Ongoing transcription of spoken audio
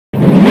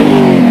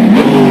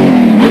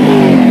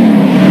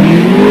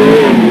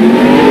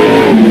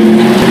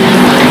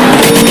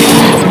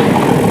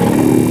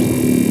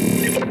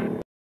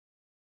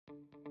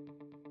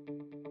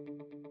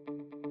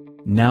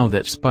Now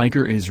that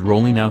Spyker is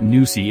rolling out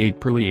new C8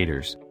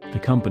 Preliators, the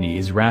company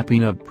is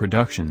wrapping up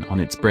production on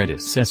its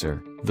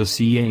predecessor, the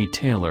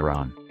C8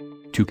 Aileron.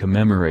 To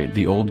commemorate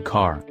the old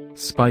car,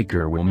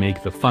 Spyker will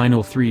make the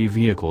final 3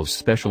 vehicles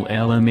special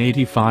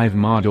LM85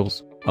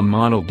 models, a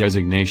model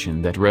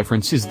designation that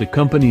references the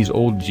company's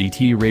old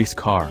GT race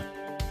car.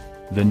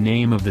 The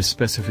name of the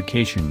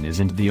specification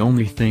isn't the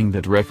only thing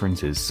that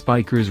references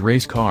Spyker's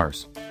race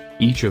cars.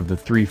 Each of the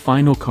 3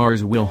 final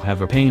cars will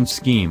have a paint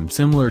scheme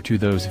similar to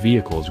those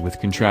vehicles with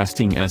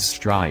contrasting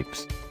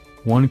S-stripes.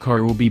 One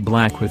car will be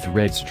black with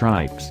red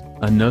stripes,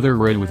 another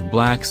red with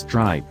black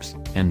stripes,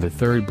 and the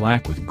third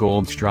black with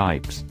gold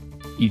stripes.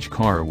 Each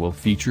car will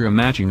feature a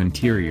matching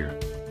interior.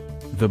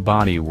 The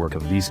bodywork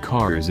of these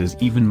cars is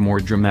even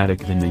more dramatic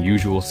than the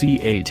usual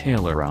C8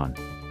 Aileron.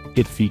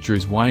 It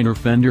features wider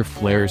fender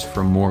flares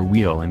for more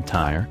wheel and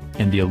tire,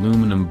 and the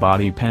aluminum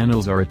body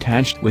panels are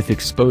attached with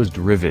exposed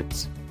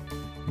rivets.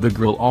 The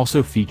grille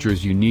also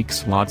features unique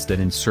slots that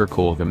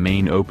encircle the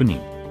main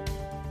opening.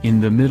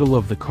 In the middle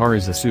of the car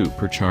is a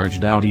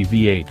supercharged Audi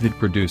V8 that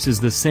produces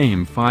the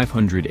same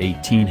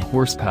 518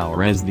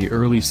 horsepower as the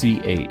early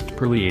C8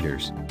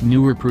 Preliators.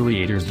 Newer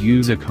Preliators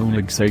use a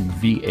Koenigsegg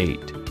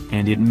V8,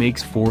 and it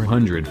makes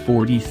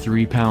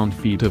 443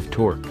 pound-feet of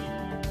torque.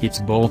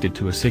 It's bolted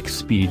to a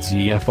 6-speed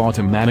ZF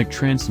automatic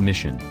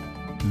transmission.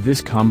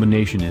 This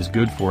combination is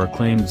good for a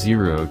claimed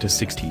 0 to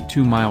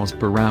 62 miles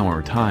per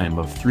hour time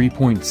of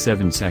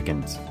 3.7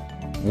 seconds.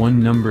 One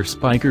number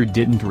Spyker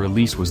didn't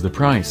release was the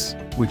price,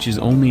 which is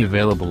only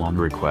available on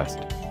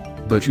request.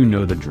 But you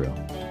know the drill.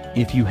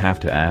 If you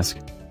have to ask,